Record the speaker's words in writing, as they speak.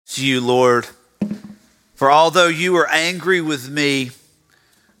to you, Lord. For although you are angry with me,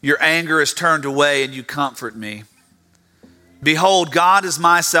 your anger is turned away and you comfort me. Behold, God is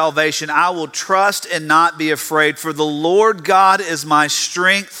my salvation. I will trust and not be afraid, for the Lord God is my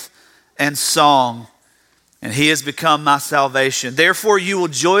strength and song, and he has become my salvation. Therefore, you will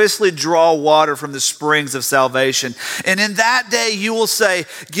joyously draw water from the springs of salvation. And in that day, you will say,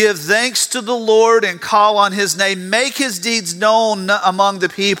 give thanks to the Lord and call on his name. Make his deeds known among the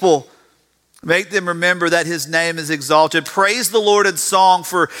people. Make them remember that his name is exalted. Praise the Lord in song,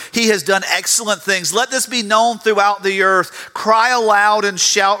 for he has done excellent things. Let this be known throughout the earth. Cry aloud and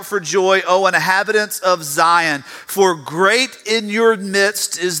shout for joy, O inhabitants of Zion, for great in your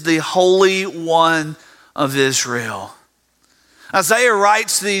midst is the Holy One of Israel. Isaiah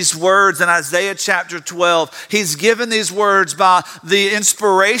writes these words in Isaiah chapter 12. He's given these words by the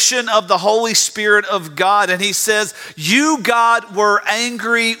inspiration of the Holy Spirit of God. And he says, you, God, were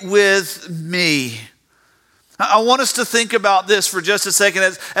angry with me. I want us to think about this for just a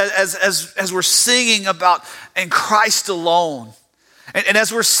second as we're singing about in Christ alone. And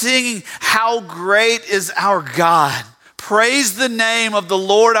as we're singing, how great is our God. Praise the name of the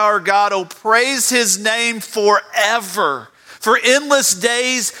Lord our God. Oh, praise his name forever. For endless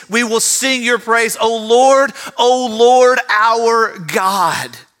days we will sing your praise. O Lord our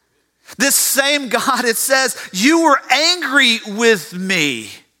God. This same God, it says, you were angry with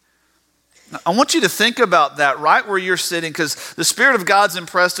me. I want you to think about that right where you're sitting, because the Spirit of God's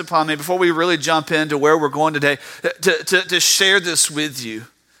impressed upon me before we really jump into where we're going today to share this with you.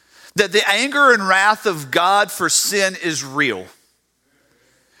 That the anger and wrath of God for sin is real.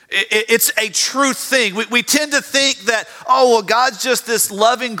 It's a true thing. We tend to think that, God's just this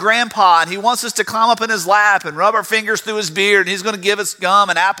loving grandpa and he wants us to climb up in his lap and rub our fingers through his beard and he's going to give us gum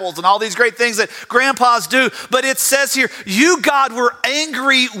and apples and all these great things that grandpas do. But it says here, you, God, were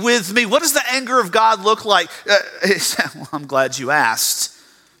angry with me. What does the anger of God look like? Well, I'm glad you asked.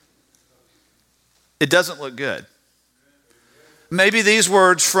 It doesn't look good. Maybe these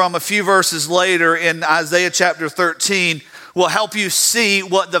words from a few verses later in Isaiah chapter 13 will help you see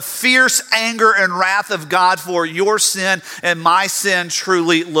what the fierce anger and wrath of God for your sin and my sin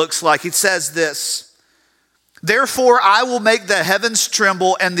truly looks like. He says this, therefore I will make the heavens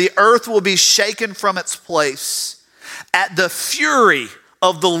tremble and the earth will be shaken from its place at the fury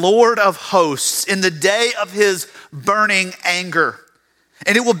of the Lord of hosts in the day of his burning anger.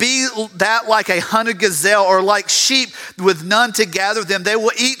 And it will be that like a hunted gazelle or like sheep with none to gather them. They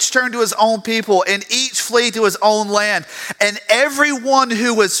will each turn to his own people and each flee to his own land. And everyone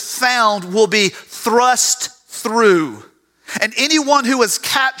who is found will be thrust through. And anyone who is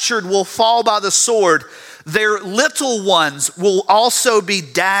captured will fall by the sword. Their little ones will also be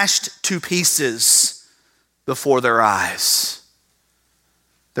dashed to pieces before their eyes.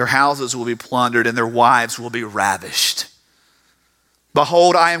 Their houses will be plundered and their wives will be ravished.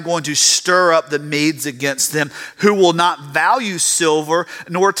 Behold, I am going to stir up the Medes against them, who will not value silver,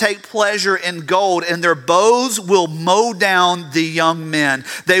 nor take pleasure in gold, and their bows will mow down the young men.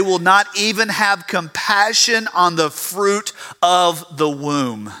 They will not even have compassion on the fruit of the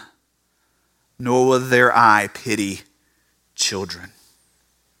womb, nor will their eye pity children.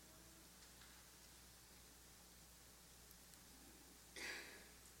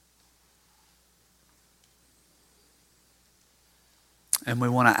 And we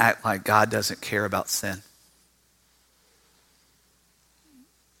want to act like God doesn't care about sin.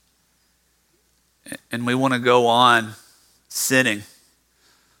 And we want to go on sinning,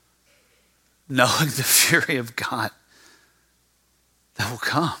 knowing the fury of God that will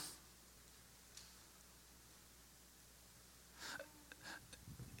come.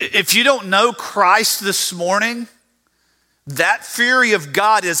 If you don't know Christ this morning, that fury of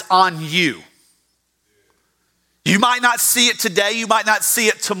God is on you. You might not see it today, you might not see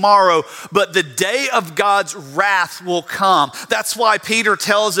it tomorrow, but the day of God's wrath will come. That's why Peter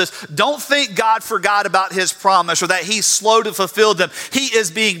tells us, don't think God forgot about his promise or that he's slow to fulfill them. He is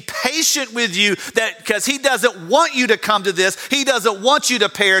being patient with you because he doesn't want you to come to this. He doesn't want you to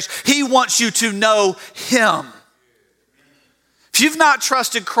perish. He wants you to know him. If you've not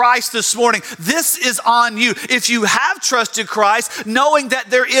trusted Christ this morning, this is on you. If you have trusted Christ, knowing that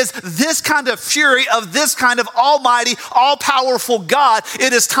there is this kind of fury of this kind of almighty, all-powerful God,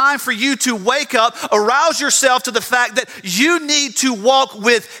 it is time for you to wake up, arouse yourself to the fact that you need to walk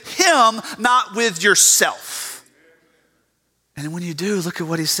with him, not with yourself. And when you do, look at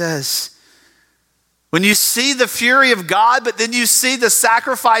what he says. When you see the fury of God, but then you see the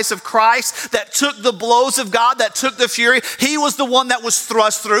sacrifice of Christ that took the blows of God, that took the fury. He was the one that was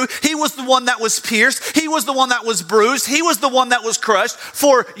thrust through. He was the one that was pierced. He was the one that was bruised. He was the one that was crushed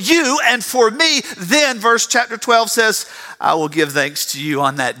for you and for me. Then verse chapter 12 says, I will give thanks to you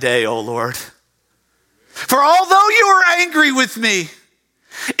on that day, O Lord. For although you are angry with me,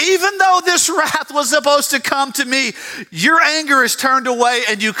 even though this wrath was supposed to come to me, your anger is turned away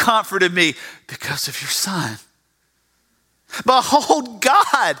and you comforted me because of your Son. Behold,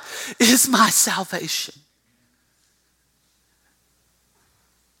 God is my salvation.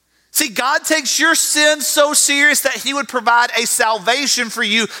 See, God takes your sin so serious that he would provide a salvation for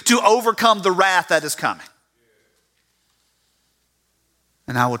you to overcome the wrath that is coming.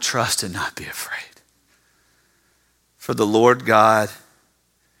 And I will trust and not be afraid. For the Lord God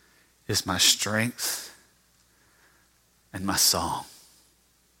is my strength and my song.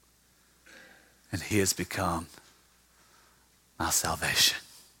 And he has become my salvation.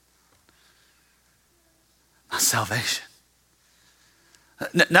 My salvation.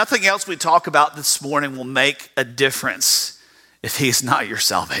 Nothing else we talk about this morning will make a difference if he is not your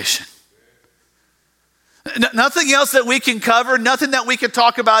salvation. Nothing else that we can cover, nothing that we could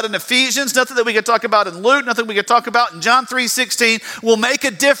talk about in Ephesians, nothing that we could talk about in Luke, nothing we could talk about in John 3:16 will make a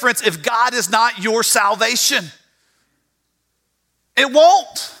difference if God is not your salvation. It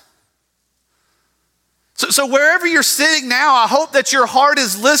won't. So wherever you're sitting now, I hope that your heart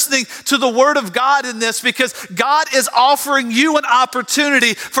is listening to the word of God in this, because God is offering you an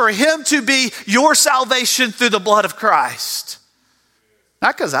opportunity for him to be your salvation through the blood of Christ.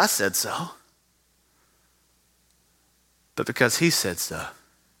 Not because I said so, but because he said so.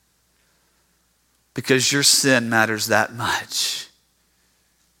 Because your sin matters that much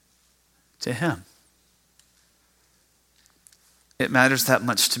to him. It matters that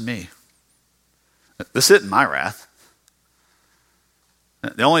much to me. This isn't my wrath.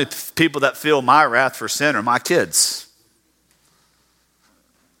 The only people that feel my wrath for sin are my kids.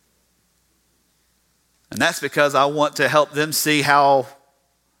 And that's because I want to help them see how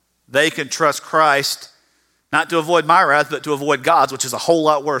they can trust Christ, not to avoid my wrath, but to avoid God's, which is a whole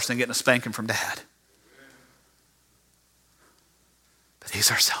lot worse than getting a spanking from dad. But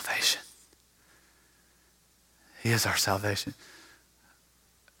he's our salvation. He is our salvation.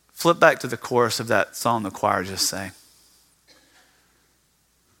 Flip back to the chorus of that song the choir just sang. I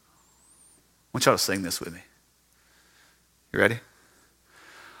want y'all to sing this with me. You ready?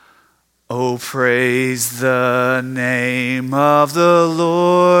 Oh, praise the name of the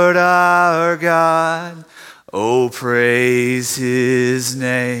Lord our God. Oh, praise his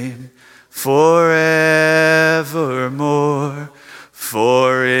name forevermore.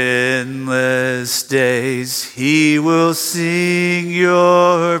 For endless days he will sing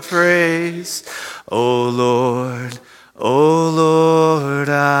your praise. O Lord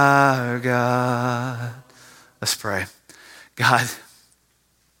our God. Let's pray. God,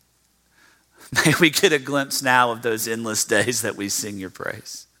 may we get a glimpse now of those endless days that we sing your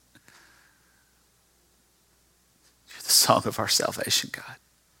praise. You're the song of our salvation, God.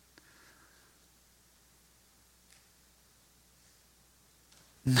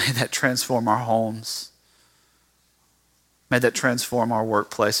 May that transform our homes. May that transform our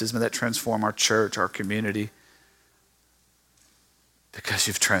workplaces. May that transform our church, our community. Because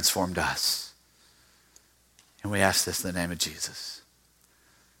you've transformed us. And we ask this in the name of Jesus.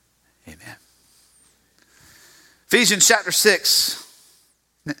 Amen. Ephesians chapter 6.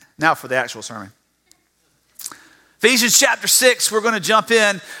 Now for the actual sermon. Ephesians chapter 6, we're going to jump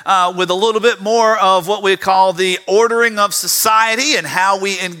in with a little bit more of what we call the ordering of society and how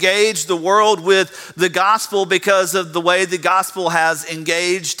we engage the world with the gospel because of the way the gospel has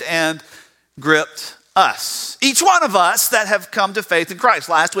engaged and gripped us. Each one of us that have come to faith in Christ.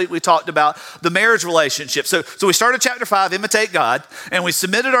 Last week we talked about the marriage relationship. So we started chapter 5, imitate God, and we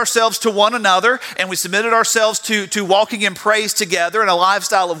submitted ourselves to one another, and we submitted ourselves to walking in praise together and a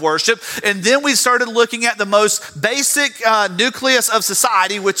lifestyle of worship. And then we started looking at the most basic nucleus of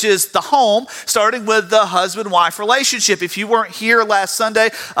society, which is the home, starting with the husband-wife relationship. If you weren't here last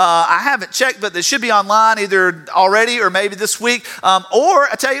Sunday, I haven't checked, but it should be online either already or maybe this week. Or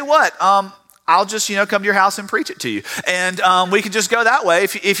I tell you what, I'll just, come to your house and preach it to you. And we can just go that way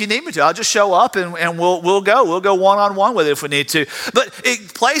if you need me to. I'll just show up and we'll go. We'll go one-on-one with it if we need to. But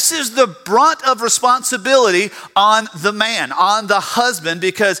it places the brunt of responsibility on the man, on the husband,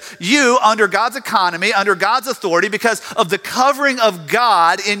 because you, under God's economy, under God's authority, because of the covering of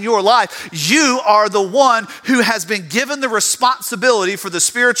God in your life, you are the one who has been given the responsibility for the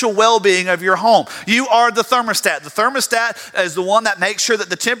spiritual well-being of your home. You are the thermostat. The thermostat is the one that makes sure that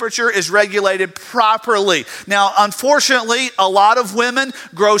the temperature is regulated operated properly. Now, unfortunately, a lot of women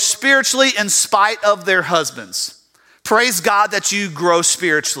grow spiritually in spite of their husbands. Praise God that you grow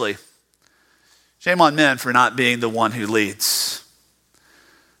spiritually. Shame on men for not being the one who leads.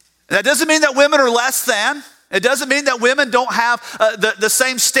 That doesn't mean that women are less than. It doesn't mean that women don't have the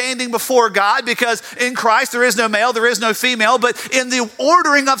same standing before God, because in Christ there is no male, there is no female. But in the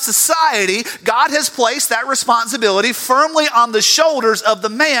ordering of society, God has placed that responsibility firmly on the shoulders of the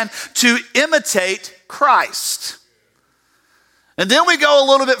man to imitate Christ. And then we go a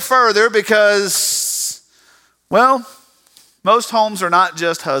little bit further because, well, most homes are not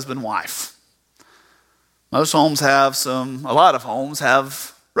just husband-wife. A lot of homes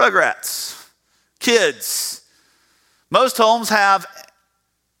have rugrats, kids. Most homes have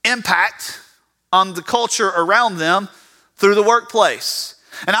impact on the culture around them through the workplace.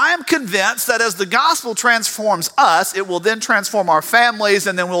 And I am convinced that as the gospel transforms us, it will then transform our families,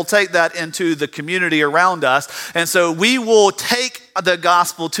 and then we'll take that into the community around us. And so we will take the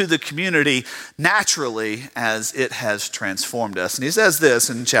gospel to the community naturally as it has transformed us. And he says this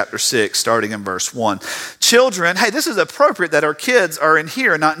in chapter 6, starting in verse 1. Children, hey, this is appropriate that our kids are in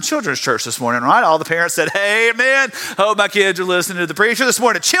here, not in children's church this morning, right? All the parents said, hey, amen. Hope my kids are listening to the preacher this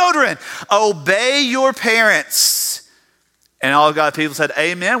morning. Children, obey your parents. And all God's people said,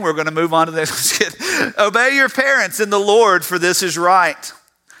 amen. We're going to move on to the next. Obey your parents in the Lord, for this is right.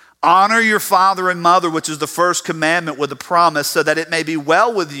 Honor your father and mother, which is the first commandment with a promise, so that it may be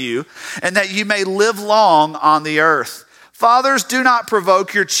well with you and that you may live long on the earth. Fathers, do not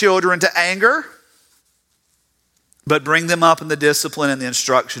provoke your children to anger, but bring them up in the discipline and the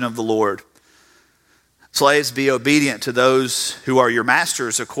instruction of the Lord. Slaves, be obedient to those who are your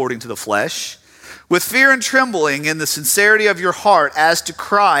masters according to the flesh, with fear and trembling in the sincerity of your heart as to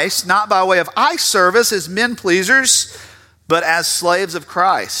Christ, not by way of eye service as men pleasers, but as slaves of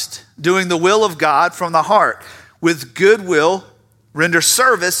Christ, doing the will of God from the heart. With good will, render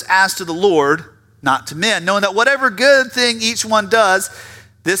service as to the Lord, not to men, knowing that whatever good thing each one does,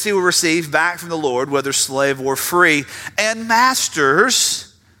 this he will receive back from the Lord, whether slave or free. And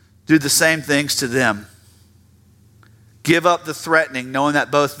masters, do the same things to them. Give up the threatening, knowing that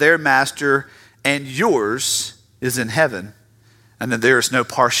both their master and yours is in heaven, and that there is no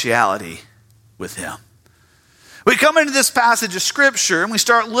partiality with him. We come into this passage of Scripture and we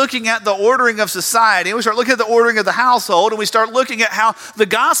start looking at the ordering of society, and we start looking at the ordering of the household, and we start looking at how the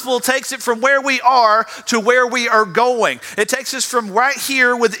gospel takes it from where we are to where we are going. It takes us from right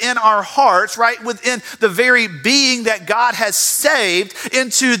here within our hearts, right within the very being that God has saved,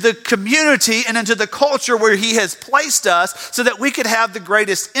 into the community and into the culture where he has placed us so that we could have the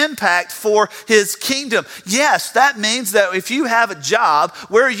greatest impact for his kingdom. Yes, that means that if you have a job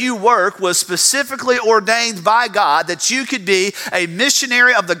where you work was specifically ordained by God, that you could be a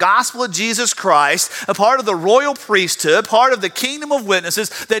missionary of the gospel of Jesus Christ, a part of the royal priesthood, part of the kingdom of witnesses,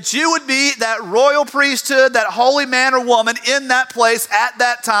 that you would be that royal priesthood, that holy man or woman in that place at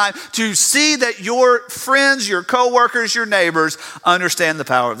that time to see that your friends, your co-workers, your neighbors understand the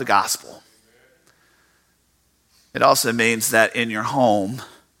power of the gospel. It also means that in your home,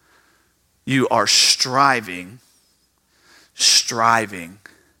 you are striving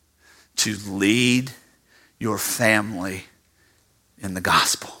to lead your family in the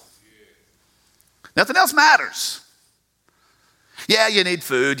gospel. Nothing else matters. Yeah, you need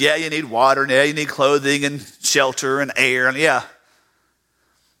food. Yeah, you need water. Yeah, you need clothing and shelter and air. And yeah.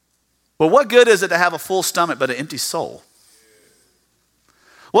 But what good is it to have a full stomach but an empty soul?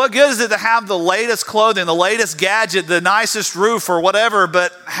 What good is it to have the latest clothing, the latest gadget, the nicest roof or whatever,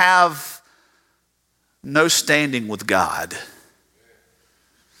 but have no standing with God?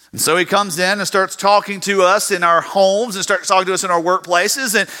 And so he comes in and starts talking to us in our homes and starts talking to us in our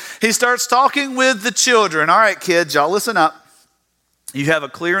workplaces, and he starts talking with the children. All right, kids, y'all listen up. You have a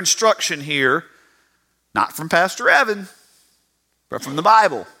clear instruction here, not from Pastor Evan, but from the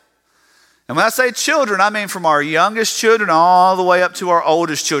Bible. And when I say children, I mean from our youngest children all the way up to our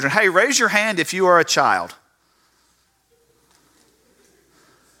oldest children. Hey, raise your hand if you are a child.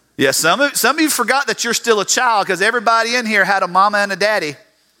 Yeah, some of you forgot that you're still a child because everybody in here had a mama and a daddy.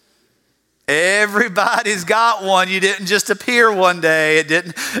 Everybody's got one. You didn't just appear one day. It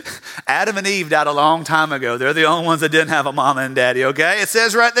didn't. Adam and Eve died a long time ago. They're the only ones that didn't have a mama and daddy, okay? It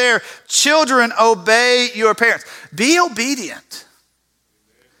says right there, children, obey your parents. Be obedient.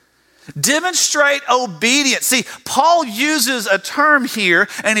 Demonstrate obedience. See, Paul uses a term here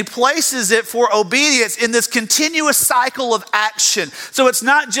and he places it for obedience in this continuous cycle of action. So it's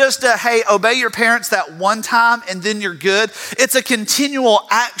not just a, hey, obey your parents that one time and then you're good. It's a continual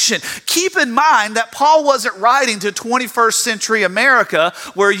action. Keep in mind that Paul wasn't writing to 21st century America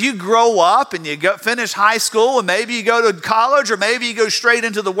where you grow up and you finish high school and maybe you go to college or maybe you go straight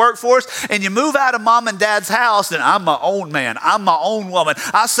into the workforce and you move out of mom and dad's house and I'm my own man, I'm my own woman,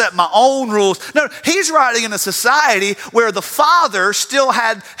 I set my own rules. No, he's writing in a society where the father still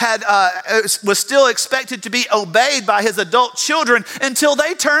was still expected to be obeyed by his adult children until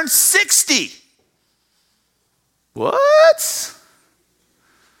they turned 60. What?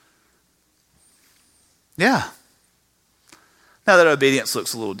 Yeah. Now that obedience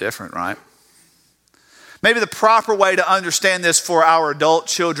looks a little different, right? Maybe the proper way to understand this for our adult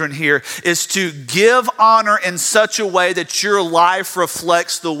children here is to give honor in such a way that your life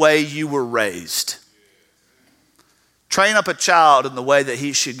reflects the way you were raised. Train up a child in the way that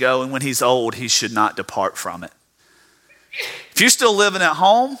he should go, and when he's old, he should not depart from it. If you're still living at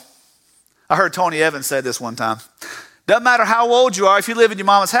home, I heard Tony Evans say this one time. Doesn't matter how old you are, if you live in your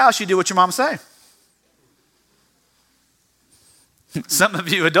mama's house, you do what your mama say. Some of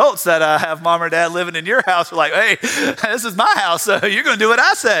you adults that have mom or dad living in your house are like, hey, this is my house, so you're going to do what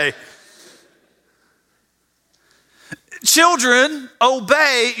I say. Children,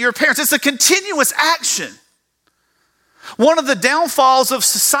 obey your parents. It's a continuous action. One of the downfalls of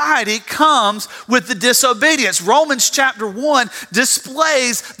society comes with the disobedience. Romans chapter 1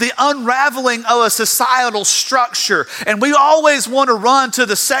 displays the unraveling of a societal structure. And we always want to run to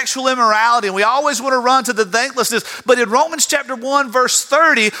the sexual immorality, and we always want to run to the thanklessness. But in Romans chapter 1 verse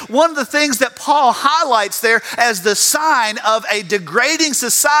 30, one of the things that Paul highlights there as the sign of a degrading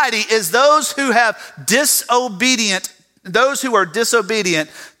society is those who are disobedient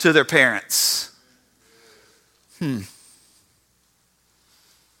to their parents.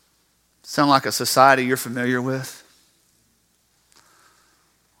 Sound like a society you're familiar with?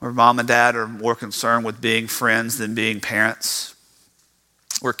 Where mom and dad are more concerned with being friends than being parents?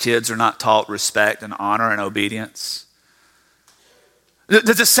 Where kids are not taught respect and honor and obedience?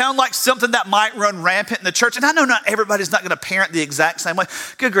 Does it sound like something that might run rampant in the church? And I know not everybody's not going to parent the exact same way.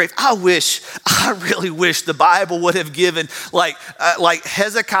 Good grief, I really wish the Bible would have given like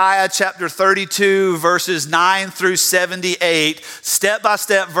Hezekiah chapter 32 verses 9 through 78,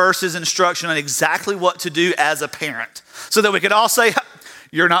 step-by-step verses instruction on exactly what to do as a parent. So that we could all say,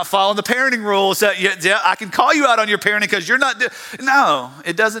 you're not following the parenting rules. Yeah, I can call you out on your parenting because you're not doing. No,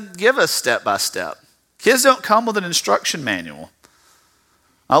 it doesn't give us step-by-step. Kids don't come with an instruction manual.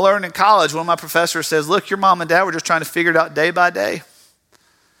 I learned in college, one of my professors says, look, your mom and dad were just trying to figure it out day by day.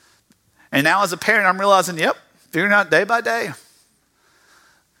 And now as a parent, I'm realizing, figuring it out day by day.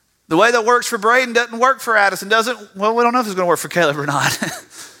 The way that works for Braden doesn't work for Addison, does it? Well, we don't know if it's going to work for Caleb or not.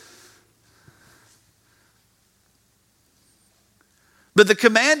 But the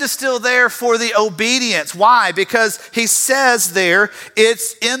command is still there for the obedience. Why? Because he says there,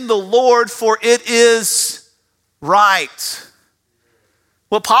 it's in the Lord, for it is right.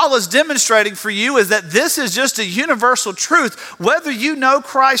 What Paul is demonstrating for you is that this is just a universal truth. Whether you know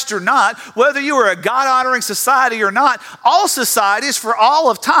Christ or not, whether you are a God-honoring society or not, all societies for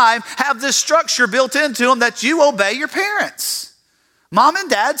all of time have this structure built into them that you obey your parents. Mom and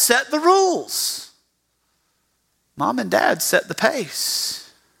dad set the rules. Mom and dad set the pace.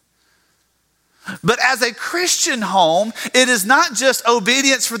 But as a Christian home, it is not just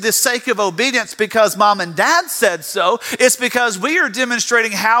obedience for the sake of obedience because mom and dad said so. It's because we are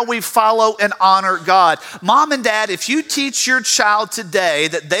demonstrating how we follow and honor God. Mom and dad, if you teach your child today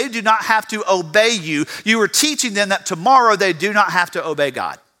that they do not have to obey you, you are teaching them that tomorrow they do not have to obey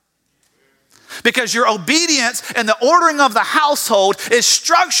God. Because your obedience and the ordering of the household is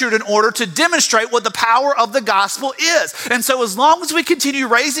structured in order to demonstrate what the power of the gospel is. And so as long as we continue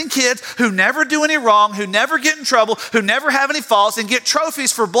raising kids who never do any wrong, who never get in trouble, who never have any faults and get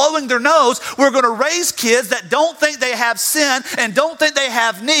trophies for blowing their nose, we're going to raise kids that don't think they have sin and don't think they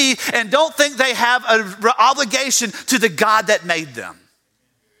have need and don't think they have an obligation to the God that made them.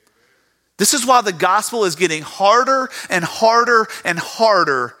 This is why the gospel is getting harder and harder and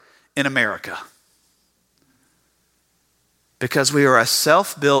harder in America. Because we are a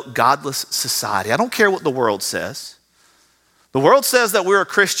self-built, godless society. I don't care what the world says. The world says that we're a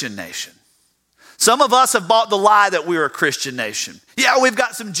Christian nation. Some of us have bought the lie that we're a Christian nation. Yeah, we've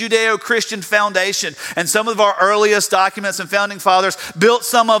got some Judeo-Christian foundation, and some of our earliest documents and founding fathers built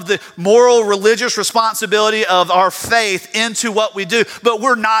some of the moral, religious responsibility of our faith into what we do, but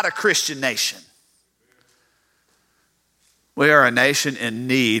we're not a Christian nation. We are a nation in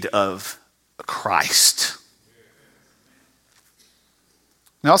need of Christ.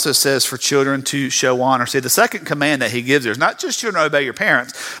 It also says for children to show honor. See, the second command that he gives there is not just children obey your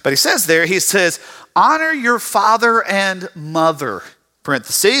parents, but he says, honor your father and mother,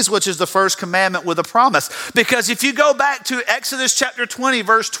 parentheses, which is the first commandment with a promise. Because if you go back to Exodus chapter 20,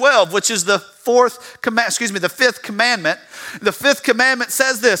 verse 12, which is the fifth commandment, the fifth commandment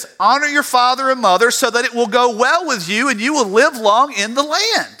says this: honor your father and mother so that it will go well with you and you will live long in the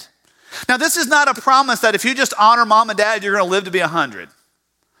land. Now, this is not a promise that if you just honor mom and dad, you're going to live to be 100.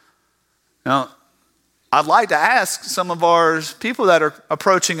 Now, I'd like to ask some of our people that are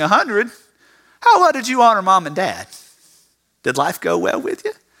approaching 100, how well did you honor mom and dad? Did life go well with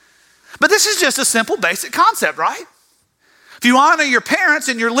you? But this is just a simple, basic concept, right? If you honor your parents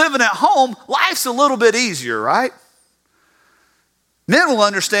and you're living at home, life's a little bit easier, right? Men will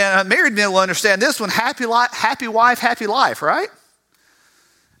understand, married men will understand this one: happy wife, happy life, right?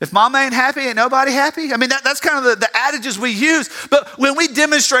 If mom ain't happy, ain't nobody happy. I mean, that's kind of the adages we use. But when we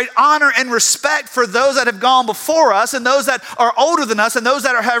demonstrate honor and respect for those that have gone before us and those that are older than us and those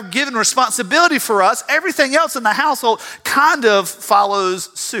that have given responsibility for us, everything else in the household kind of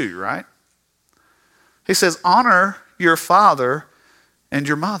follows suit, right? He says, honor your father and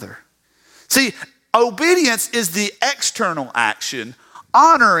your mother. See, obedience is the external action.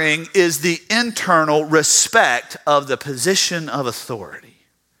 Honoring is the internal respect of the position of authority.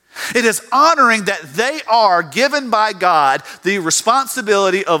 It is honoring that they are given by God the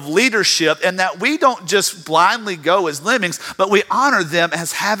responsibility of leadership, and that we don't just blindly go as lemmings, but we honor them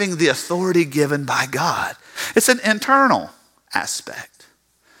as having the authority given by God. It's an internal aspect.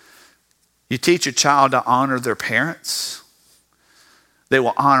 You teach a child to honor their parents, they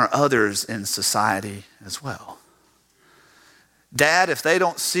will honor others in society as well. Dad, if they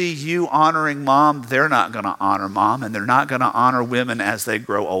don't see you honoring mom, they're not going to honor mom, and they're not going to honor women as they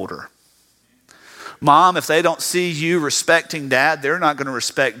grow older. Mom, if they don't see you respecting dad, they're not going to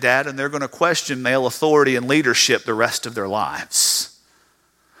respect dad, and they're going to question male authority and leadership the rest of their lives.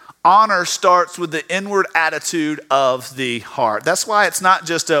 Honor starts with the inward attitude of the heart. That's why it's not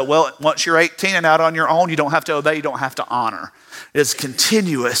just once you're 18 and out on your own, you don't have to obey, you don't have to honor. It's a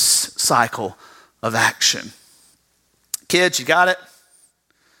continuous cycle of action. Kids, you got it?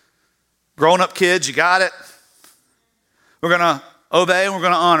 Grown-up kids, you got it? We're going to obey and we're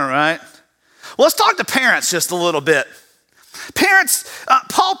going to honor, right? Well, let's talk to parents just a little bit. Parents,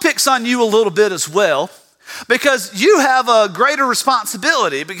 Paul picks on you a little bit as well, because you have a greater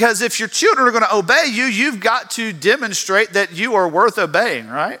responsibility. Because if your children are going to obey you, you've got to demonstrate that you are worth obeying,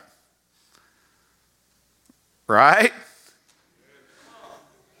 right? Right?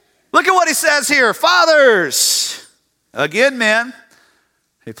 Look at what he says here. Fathers. Again, men,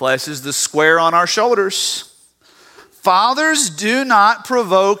 he places the square on our shoulders. Fathers, do not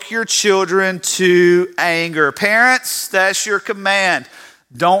provoke your children to anger. Parents, that's your command.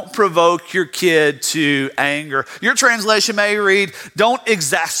 Don't provoke your kid to anger. Your translation may read, don't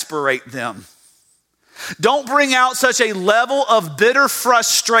exasperate them. Don't bring out such a level of bitter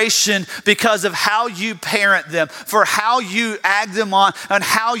frustration because of how you parent them, for how you ag them on, and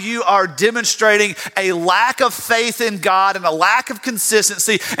how you are demonstrating a lack of faith in God and a lack of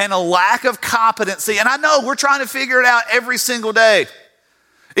consistency and a lack of competency. And I know we're trying to figure it out every single day.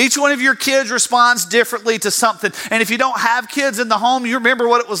 Each one of your kids responds differently to something. And if you don't have kids in the home, you remember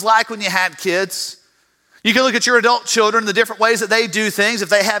what it was like when you had kids. You can look at your adult children, the different ways that they do things. If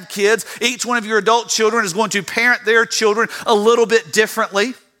they have kids, each one of your adult children is going to parent their children a little bit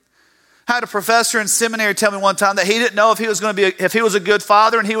differently. I had a professor in seminary tell me one time that he didn't know if he was a good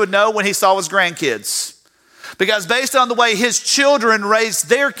father, and he would know when he saw his grandkids. Because based on the way his children raised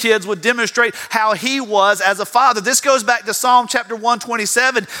their kids would demonstrate how he was as a father. This goes back to Psalm chapter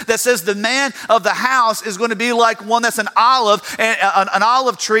 127 that says the man of the house is going to be like one that's an olive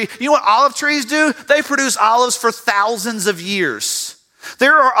tree. You know what olive trees do? They produce olives for thousands of years.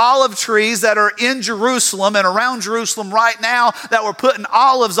 There are olive trees that are in Jerusalem and around Jerusalem right now that were putting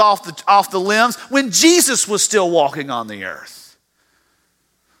olives off the limbs when Jesus was still walking on the earth.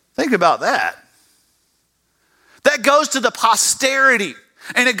 Think about that. That goes to the posterity,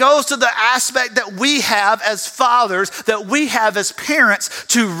 and it goes to the aspect that we have as fathers, that we have as parents,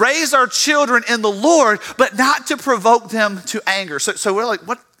 to raise our children in the Lord, but not to provoke them to anger. So we're like,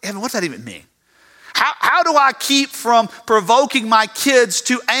 Evan, what's that even mean? How do I keep from provoking my kids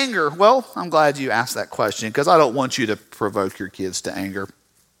to anger? Well, I'm glad you asked that question, because I don't want you to provoke your kids to anger.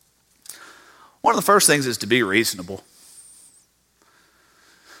 One of the first things is to be reasonable.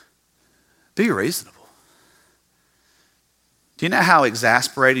 Be reasonable. Do you know how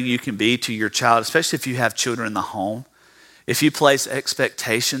exasperating you can be to your child, especially if you have children in the home?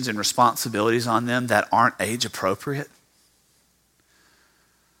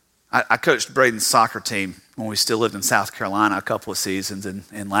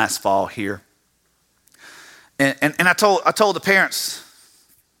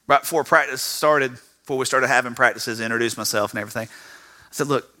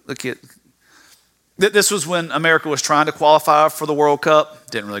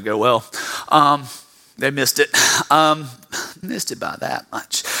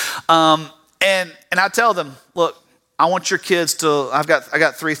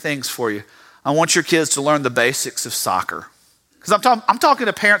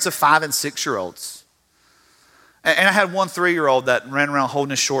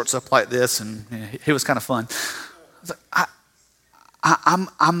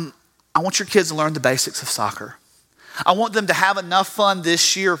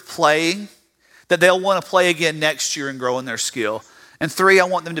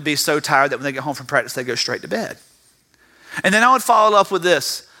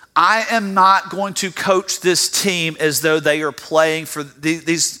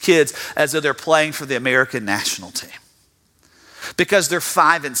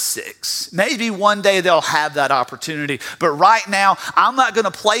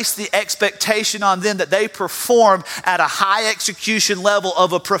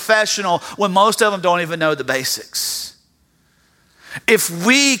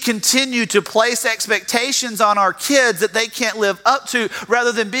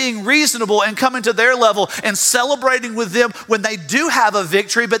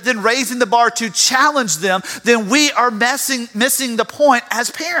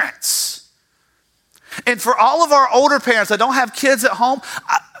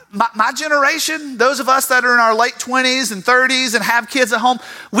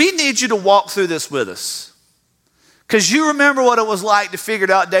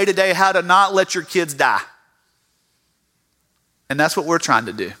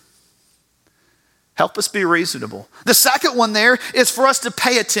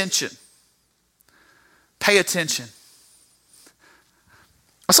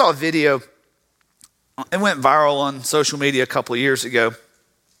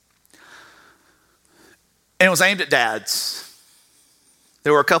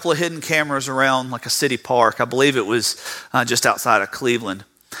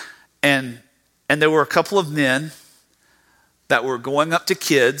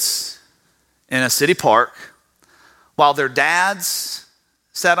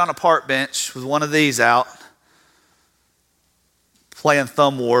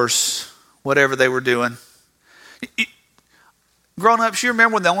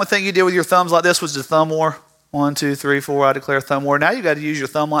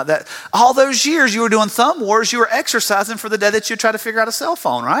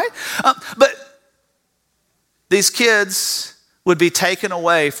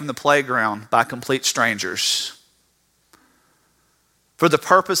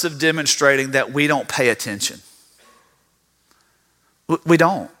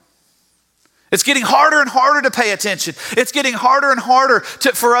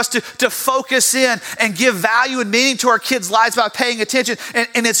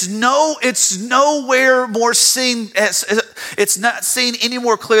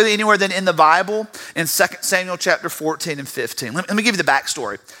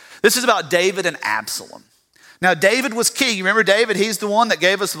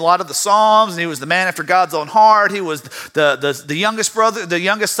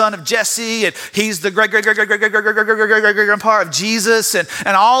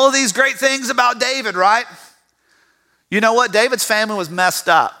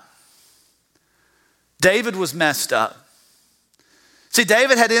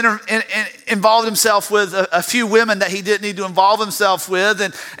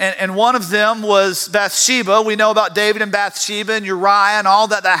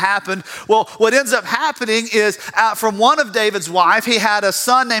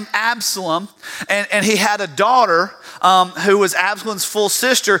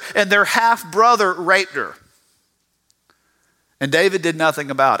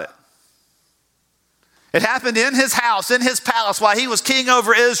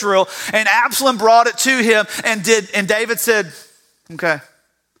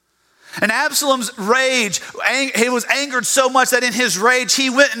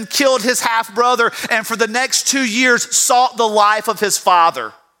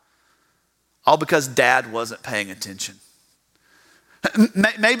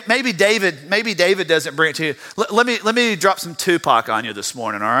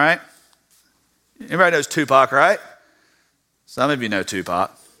 Some of you know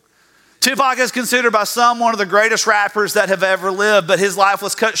Tupac. Tupac is considered by some one of the greatest rappers that have ever lived, but his life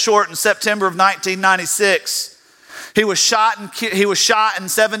was cut short in September of 1996. He was shot, and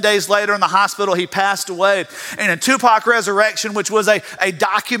 7 days later in the hospital, he passed away. And in Tupac Resurrection, which was a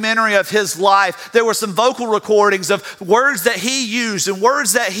documentary of his life, there were some vocal recordings of words that he used and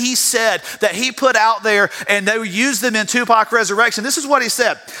words that he said that he put out there, and they used them in Tupac Resurrection. This is what he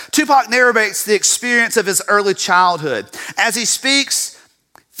said. Tupac narrates the experience of his early childhood. As he speaks,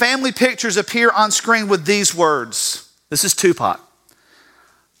 family pictures appear on screen with these words. This is Tupac.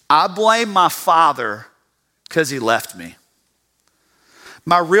 I blame my father because he left me.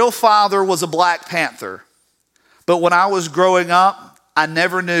 My real father was a Black Panther, but when I was growing up, I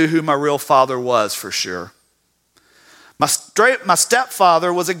never knew who my real father was for sure. My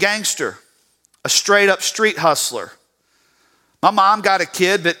stepfather was a gangster, a straight up street hustler. My mom got a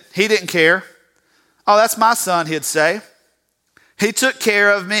kid, but he didn't care. Oh, that's my son, he'd say. He took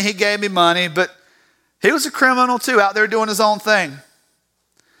care of me, he gave me money, but he was a criminal too, out there doing his own thing.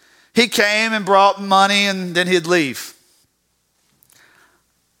 He came and brought money and then he'd leave.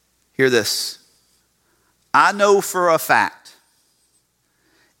 Hear this. I know for a fact,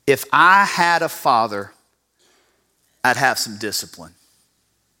 if I had a father, I'd have some discipline.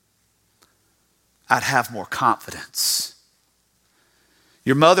 I'd have more confidence.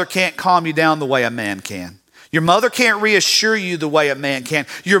 Your mother can't calm you down the way a man can. Your mother can't reassure you the way a man can.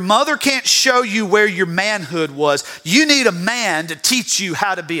 Your mother can't show you where your manhood was. You need a man to teach you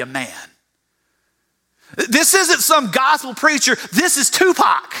how to be a man. This isn't some gospel preacher. This is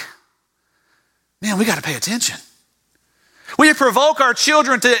Tupac. Man, we got to pay attention. We provoke our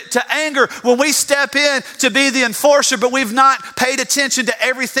children to anger when we step in to be the enforcer, but we've not paid attention to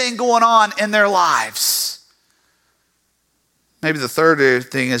everything going on in their lives. Maybe the third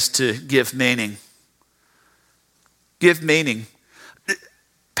thing is to give meaning. Give meaning.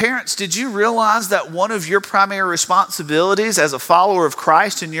 Parents, did you realize that one of your primary responsibilities as a follower of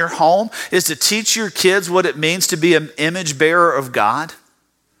Christ in your home is to teach your kids what it means to be an image bearer of God?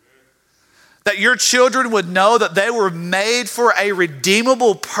 That your children would know that they were made for a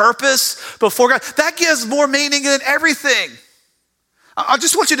redeemable purpose before God. That gives more meaning than everything. I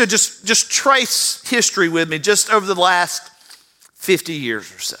just want you to just trace history with me just over the last 50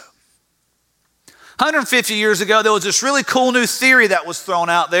 years or so. 150 years ago, there was this really cool new theory that was thrown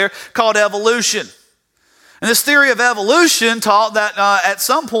out there called evolution. And this theory of evolution taught that at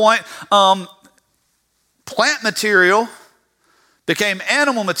some point, plant material became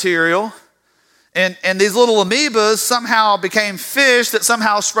animal material, and these little amoebas somehow became fish that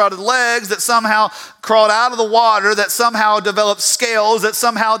somehow sprouted legs, that somehow crawled out of the water, that somehow developed scales, that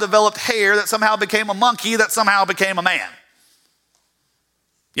somehow developed hair, that somehow became a monkey, that somehow became a man.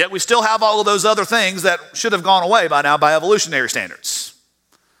 Yet we still have all of those other things that should have gone away by now by evolutionary standards.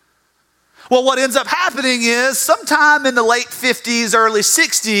 Well, what ends up happening is sometime in the late 50s, early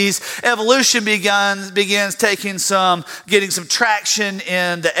 60s, evolution begins getting some traction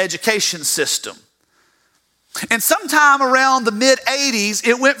in the education system. And sometime around the mid-80s,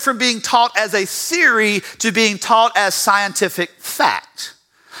 it went from being taught as a theory to being taught as scientific fact.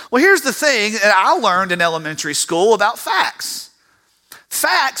 Well, here's the thing that I learned in elementary school about facts.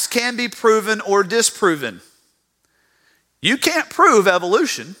 Facts can be proven or disproven. You can't prove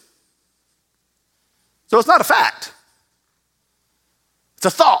evolution, so it's not a fact. It's a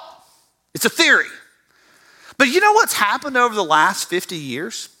thought. It's a theory. But you know what's happened over the last 50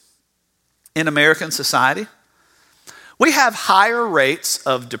 years in American society? We have higher rates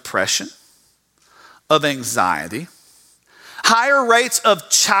of depression, of anxiety, higher rates of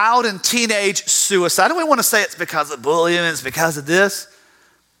child and teenage suicide. And we want to say it's because of bullying, it's because of this.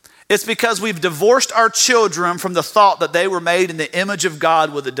 It's because we've divorced our children from the thought that they were made in the image of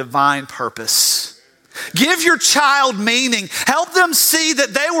God with a divine purpose. Give your child meaning. Help them see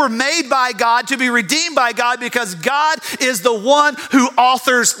that they were made by God to be redeemed by God because God is the one who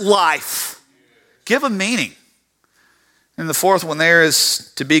authors life. Give them meaning. And the fourth one there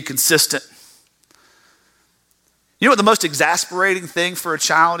is to be consistent. You know what the most exasperating thing for a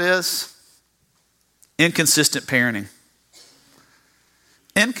child is? Inconsistent parenting.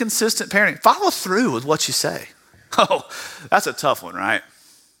 Inconsistent parenting. Follow through with what you say. Oh, that's a tough one, right?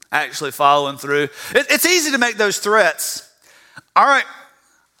 Actually following through. It's easy to make those threats. All right,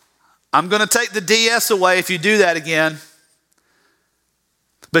 I'm going to take the DS away if you do that again.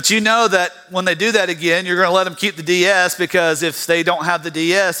 But you know that when they do that again, you're going to let them keep the DS because if they don't have the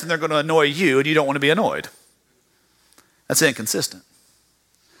DS, then they're going to annoy you and you don't want to be annoyed. That's inconsistent.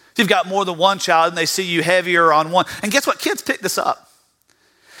 If you've got more than one child and they see you heavier on one, and guess what? Kids pick this up.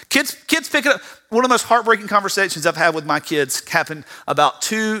 Kids pick it up. One of the most heartbreaking conversations I've had with my kids happened about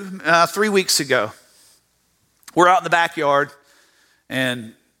 3 weeks ago. We're out in the backyard,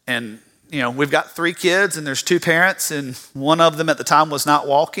 and we've got 3 kids, and there's 2 parents, and one of them at the time was not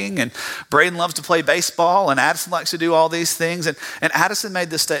walking, and Braden loves to play baseball, and Addison likes to do all these things, and Addison made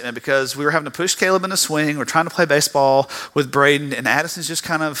this statement because we were having to push Caleb in a swing, we're trying to play baseball with Braden, and Addison's just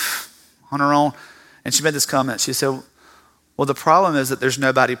kind of on her own, and she made this comment. She said, well, the problem is that there's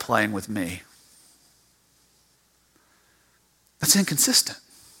nobody playing with me. That's inconsistent.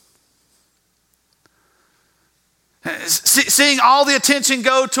 Seeing all the attention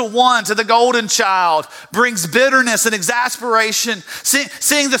go to one, to the golden child, brings bitterness and exasperation.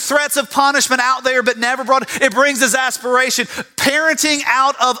 Seeing the threats of punishment out there but never brought it brings exasperation. Parenting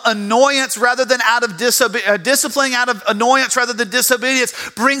out of annoyance rather than out of disciplining out of annoyance rather than disobedience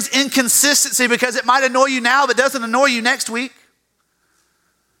brings inconsistency because it might annoy you now but doesn't annoy you next week.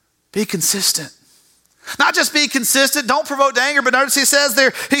 Be consistent. Not just be consistent, don't provoke to anger, but notice he says,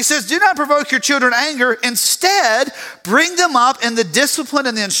 do not provoke your children to anger. Instead, bring them up in the discipline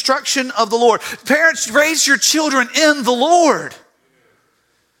and the instruction of the Lord. Parents, raise your children in the Lord.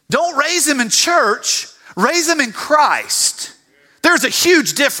 Don't raise them in church, raise them in Christ. There's a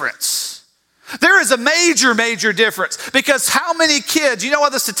huge difference. There is a major, major difference because how many kids, you know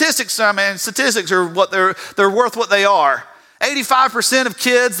what the statistics are, man, statistics are what they're worth what they are. 85% of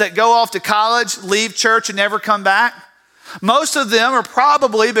kids that go off to college leave church and never come back. Most of them are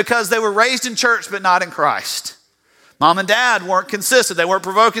probably because they were raised in church but not in Christ. Mom and dad weren't consistent. They weren't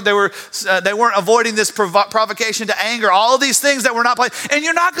provoking. They weren't avoiding this provocation to anger. All of these things that were not playing. And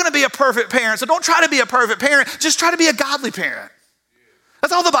you're not going to be a perfect parent. So don't try to be a perfect parent. Just try to be a godly parent.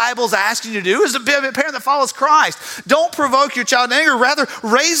 That's all the Bible's asking you to do is to be a parent that follows Christ. Don't provoke your child to anger. Rather,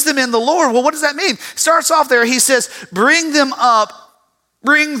 raise them in the Lord. Well, what does that mean? Starts off there. He says, bring them up.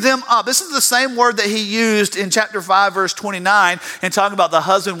 Bring them up. This is the same word that he used in chapter 5, verse 29, and talking about the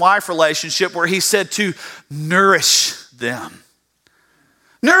husband-wife relationship where he said to nourish them.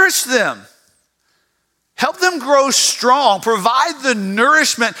 Nourish them. Help them grow strong. Provide the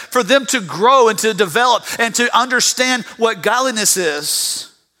nourishment for them to grow and to develop and to understand what godliness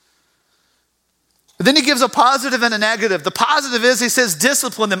is. But then he gives a positive and a negative. The positive is he says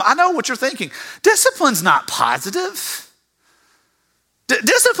discipline them. I know what you're thinking. Discipline's not positive.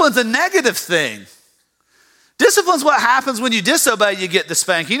 Discipline's a negative thing. Discipline's what happens when you disobey, you get the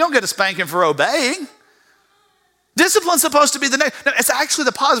spanking. You don't get a spanking for obeying. Discipline's supposed to be the negative. No, it's actually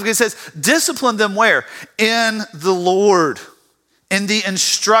the positive. It says, discipline them where? In the Lord. In the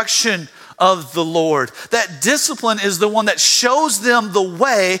instruction of the Lord. That discipline is the one that shows them the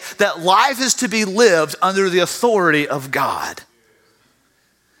way that life is to be lived under the authority of God.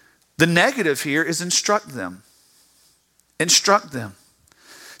 The negative here is instruct them. Instruct them.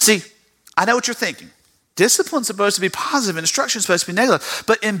 See, I know what you're thinking. Discipline's supposed to be positive, instruction's supposed to be negative.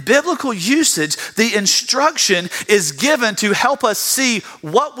 But in biblical usage, the instruction is given to help us see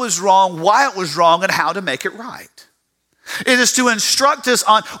what was wrong, why it was wrong, and how to make it right. It is to instruct us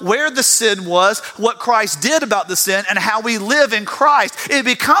on where the sin was, what Christ did about the sin, and how we live in Christ. It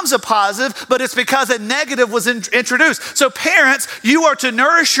becomes a positive, but it's because a negative was introduced. So parents, you are to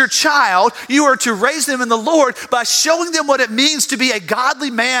nourish your child. You are to raise them in the Lord by showing them what it means to be a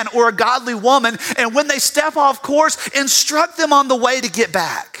godly man or a godly woman. And when they step off course, instruct them on the way to get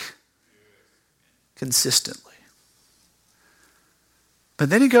back consistently. But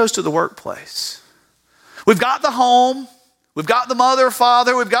then he goes to the workplace. We've got the home. We've got the mother,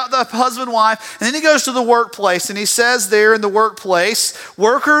 father, we've got the husband, wife, and then he goes to the workplace and he says there in the workplace,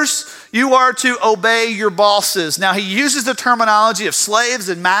 workers, you are to obey your bosses. Now he uses the terminology of slaves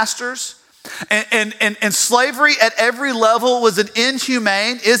and masters. And slavery at every level is an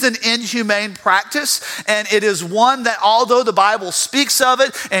inhumane practice. And it is one that although the Bible speaks of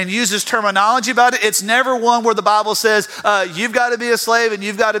it and uses terminology about it, it's never one where the Bible says, you've got to be a slave and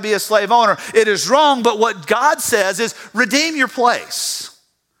you've got to be a slave owner. It is wrong, but what God says is redeem your place.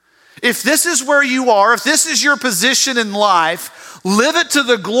 If this is where you are, if this is your position in life, live it to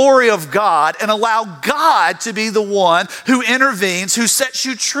the glory of God and allow God to be the one who intervenes, who sets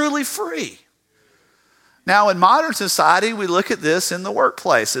you truly free. Now, in modern society, we look at this in the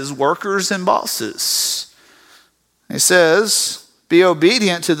workplace as workers and bosses. He says, be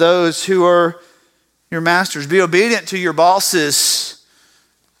obedient to those who are your masters. Be obedient to your bosses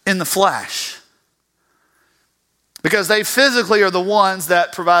in the flesh. Because they physically are the ones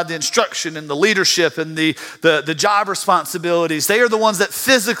that provide the instruction and the leadership and the job responsibilities. They are the ones that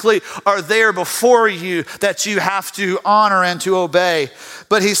physically are there before you that you have to honor and to obey.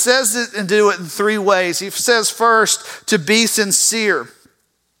 But he says it and do it in three ways. He says first to be sincere.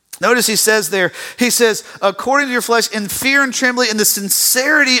 Notice he says there, he says, according to your flesh, in fear and trembling, in the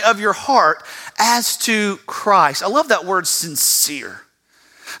sincerity of your heart, as to Christ. I love that word sincere.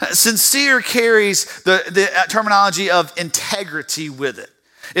 Sincere carries the terminology of integrity with it.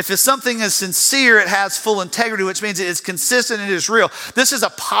 If something is sincere, it has full integrity, which means it is consistent and it is real. This is a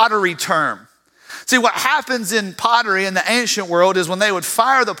pottery term. See, what happens in pottery in the ancient world is when they would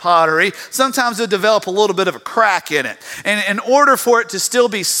fire the pottery, sometimes it would develop a little bit of a crack in it. And in order for it to still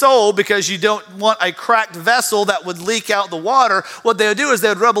be sold, because you don't want a cracked vessel that would leak out the water, what they would do is they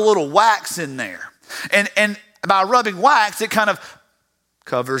would rub a little wax in there. And by rubbing wax, it kind of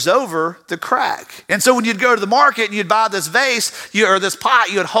covers over the crack. And so when you'd go to the market and you'd buy this vase or this pot,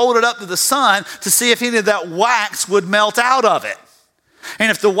 you would hold it up to the sun to see if any of that wax would melt out of it.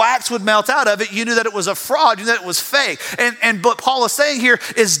 And if the wax would melt out of it, you knew that it was a fraud, you knew that it was fake. And what Paul is saying here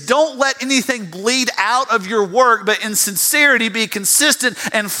is don't let anything bleed out of your work, but in sincerity be consistent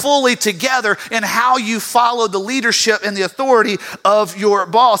and fully together in how you follow the leadership and the authority of your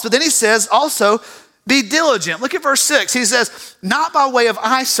boss. But then he says also, be diligent. Look at verse 6. He says, not by way of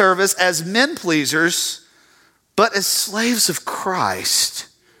eye service as men pleasers, but as slaves of Christ,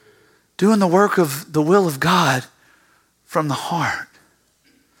 doing the work of the will of God from the heart.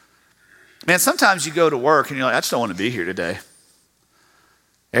 Man, sometimes you go to work and you're like, I just don't want to be here today.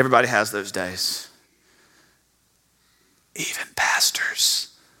 Everybody has those days. Even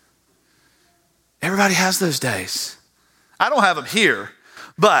pastors. Everybody has those days. I don't have them here,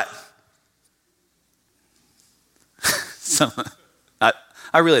 but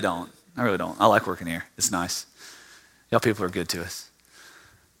I really don't. I like working here. It's nice. Y'all people are good to us.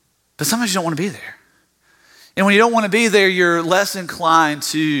 But sometimes you don't want to be there. And when you don't want to be there, you're less inclined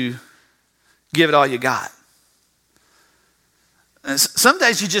to give it all you got. And some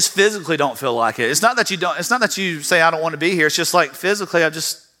days you just physically don't feel like it. It's not that you say, I don't want to be here. It's just like physically, I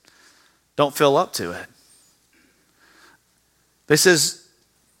just don't feel up to it. But he says,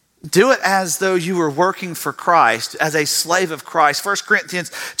 do it as though you were working for Christ, as a slave of Christ. 1 Corinthians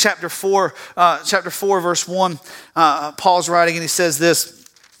chapter 4, verse 1, Paul's writing and he says this.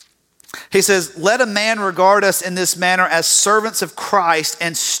 He says, let a man regard us in this manner as servants of Christ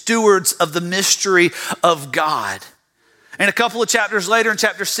and stewards of the mystery of God. And a couple of chapters later in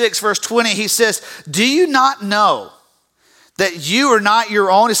chapter 6, verse 20, he says, do you not know that you are not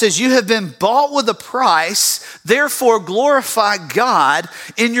your own? It says, you have been bought with a price, therefore glorify God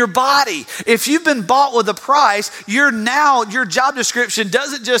in your body. If you've been bought with a price, your job description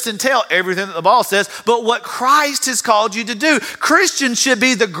doesn't just entail everything that the boss says, but what Christ has called you to do. Christians should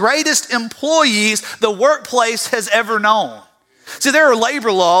be the greatest employees the workplace has ever known. See, there are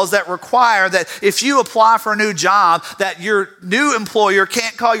labor laws that require that if you apply for a new job, that your new employer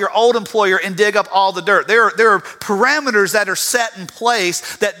can't call your old employer and dig up all the dirt. There are parameters that are set in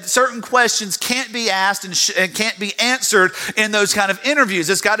place that certain questions can't be asked and can't be answered in those kind of interviews.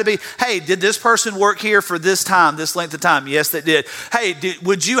 It's got to be, hey, did this person work here for this time, this length of time? Yes, they did. Hey,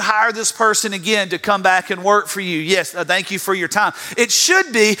 would you hire this person again to come back and work for you? Yes, thank you for your time. It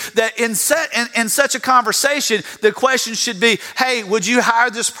should be that in such a conversation, the question should be, hey, would you hire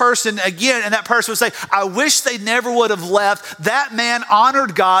this person again? And that person would say, I wish they never would have left. That man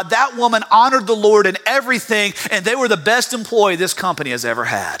honored God. That woman honored the Lord in everything. And they were the best employee this company has ever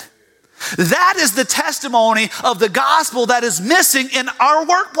had. That is the testimony of the gospel that is missing in our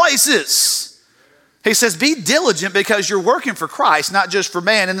workplaces. He says, be diligent because you're working for Christ, not just for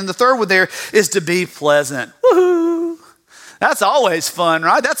man. And then the third one there is to be pleasant. Woohoo! That's always fun,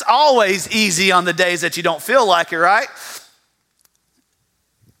 right? That's always easy on the days that you don't feel like it, right?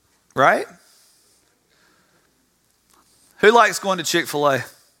 Right? Who likes going to Chick-fil-A?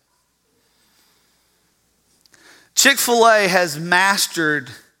 Chick-fil-A has mastered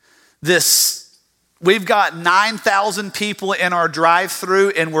this. We've got 9,000 people in our drive-thru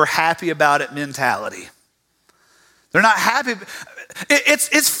and we're happy about it mentality. They're not happy.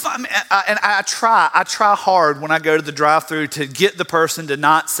 It's fun. And I try hard when I go to the drive-thru to get the person to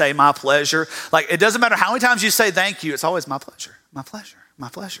not say my pleasure. Like, it doesn't matter how many times you say thank you. It's always my pleasure, my pleasure. My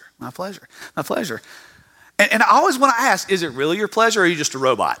pleasure, my pleasure, my pleasure. And I always want to ask, is it really your pleasure or are you just a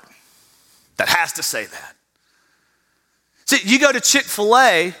robot that has to say that? See, you go to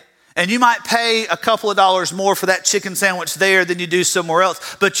Chick-fil-A and you might pay a couple of dollars more for that chicken sandwich there than you do somewhere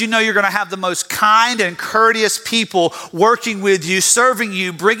else, but you know you're going to have the most kind and courteous people working with you, serving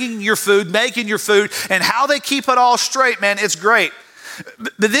you, bringing your food, making your food, and how they keep it all straight, man, it's great.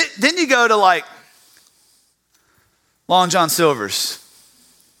 But then you go to like Long John Silver's.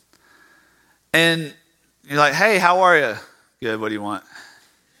 And you're like, hey, how are you? Good, what do you want?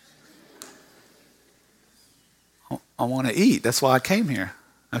 I want to eat. That's why I came here.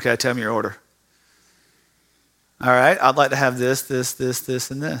 Okay, tell me your order. All right, I'd like to have this,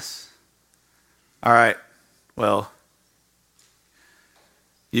 and this. All right, well,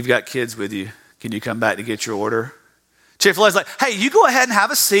 you've got kids with you. Can you come back to get your order? Chick-fil-A's like, hey, you go ahead and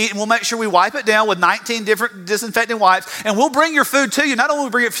have a seat and we'll make sure we wipe it down with 19 different disinfecting wipes and we'll bring your food to you. Not only will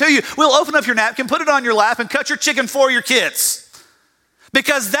we bring it to you, we'll open up your napkin, put it on your lap and cut your chicken for your kids.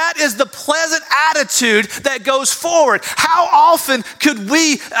 Because that is the pleasant attitude that goes forward. How often could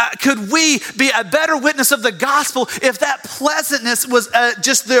we be a better witness of the gospel if that pleasantness was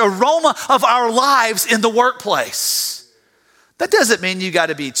just the aroma of our lives in the workplace? That doesn't mean you got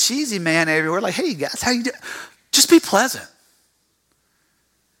to be cheesy man everywhere. Like, hey guys, how you doing? Just be pleasant.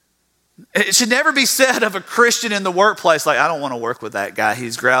 It should never be said of a Christian in the workplace, like, I don't want to work with that guy.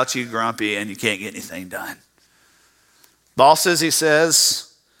 He's grouchy, grumpy, and you can't get anything done. Bosses, he says,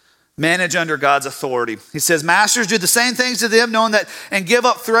 manage under God's authority. He says, masters, do the same things to them, knowing that, and give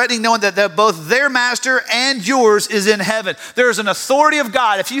up threatening, knowing that both their master and yours is in heaven. There is an authority of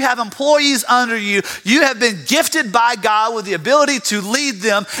God. If you have employees under you, you have been gifted by God with the ability to lead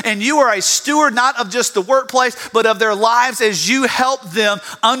them, and you are a steward not of just the workplace, but of their lives as you help them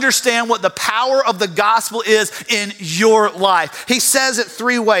understand what the power of the gospel is in your life. He says it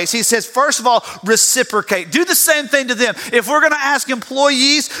three ways. He says, first of all, reciprocate. Do the same thing to them. If we're going to ask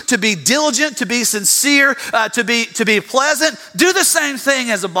employees to be diligent, to be sincere, to be pleasant, do the same thing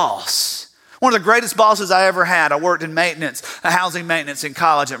as a boss. One of the greatest bosses I ever had, I worked in maintenance, housing maintenance in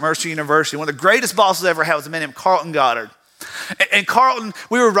college at Mercer University. One of the greatest bosses I ever had was a man named Carlton Goddard. And Carlton,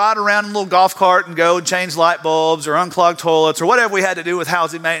 we would ride around in a little golf cart and go and change light bulbs or unclog toilets or whatever we had to do with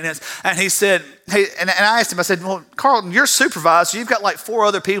housing maintenance. And he said, hey, and I asked him, I said, well, Carlton, you're supervisor. You've got like 4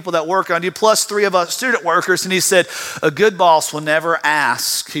 other people that work on you, plus 3 of us student workers. And he said, a good boss will never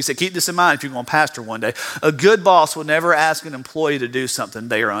ask. He said, keep this in mind if you're going to pastor one day. A good boss will never ask an employee to do something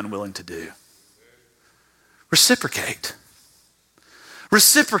they are unwilling to do. Reciprocate.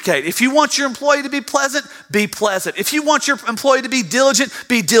 Reciprocate. If you want your employee to be pleasant, be pleasant. If you want your employee to be diligent,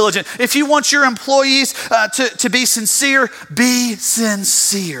 be diligent. If you want your employees to be sincere, be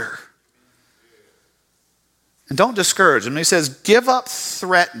sincere. And don't discourage them. He says, give up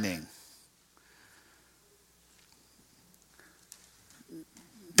threatening.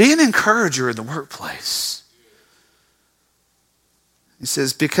 Be an encourager in the workplace. He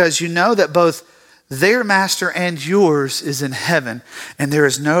says, because you know that both their master and yours is in heaven, and there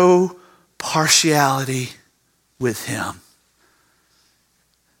is no partiality with him.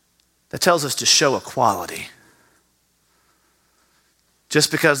 That tells us to show equality.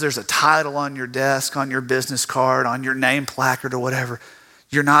 Just because there's a title on your desk, on your business card, on your name placard or whatever,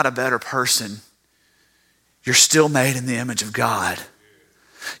 you're not a better person. You're still made in the image of God.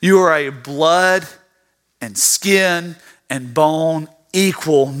 You are a blood and skin and bone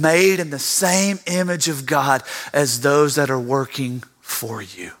equal, made in the same image of God as those that are working for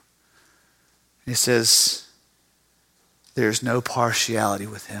you. He says, there's no partiality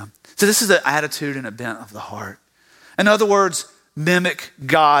with him. So this is an attitude and a bent of the heart. In other words, mimic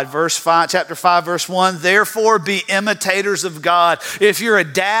God. Chapter 5, verse 1, therefore be imitators of God. If you're a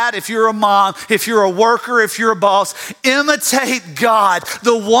dad, if you're a mom, if you're a worker, if you're a boss, imitate God,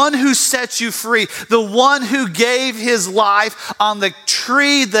 the one who set you free, the one who gave his life on the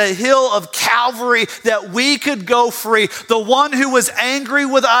tree, the hill of Calvary, that we could go free, the one who was angry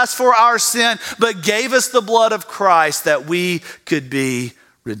with us for our sin, but gave us the blood of Christ that we could be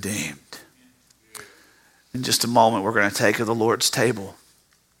redeemed. In just a moment, we're going to take of the Lord's table.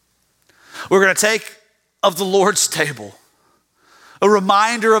 We're going to take of the Lord's table a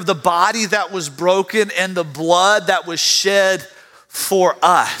reminder of the body that was broken and the blood that was shed for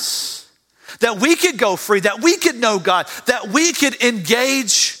us. That we could go free, that we could know God, that we could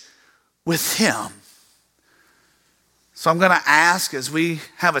engage with him. So I'm going to ask, as we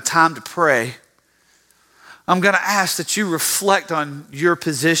have a time to pray, I'm going to ask that you reflect on your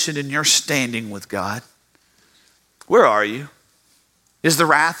position and your standing with God. Where are you? Is the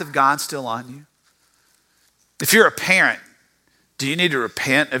wrath of God still on you? If you're a parent, do you need to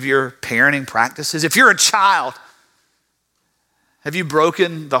repent of your parenting practices? If you're a child, have you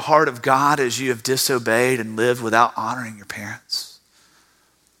broken the heart of God as you have disobeyed and lived without honoring your parents?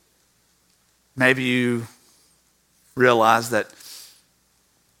 Maybe you realize that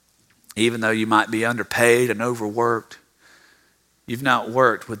even though you might be underpaid and overworked, you've not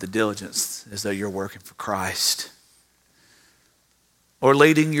worked with the diligence as though you're working for Christ. Or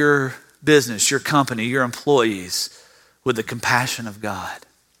leading your business, your company, your employees with the compassion of God.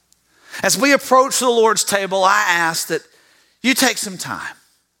 As we approach the Lord's table, I ask that you take some time,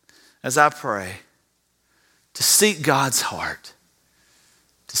 as I pray, to seek God's heart,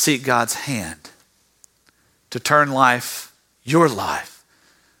 seek God's hand to turn life, your life,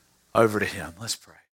 over to him. Let's pray.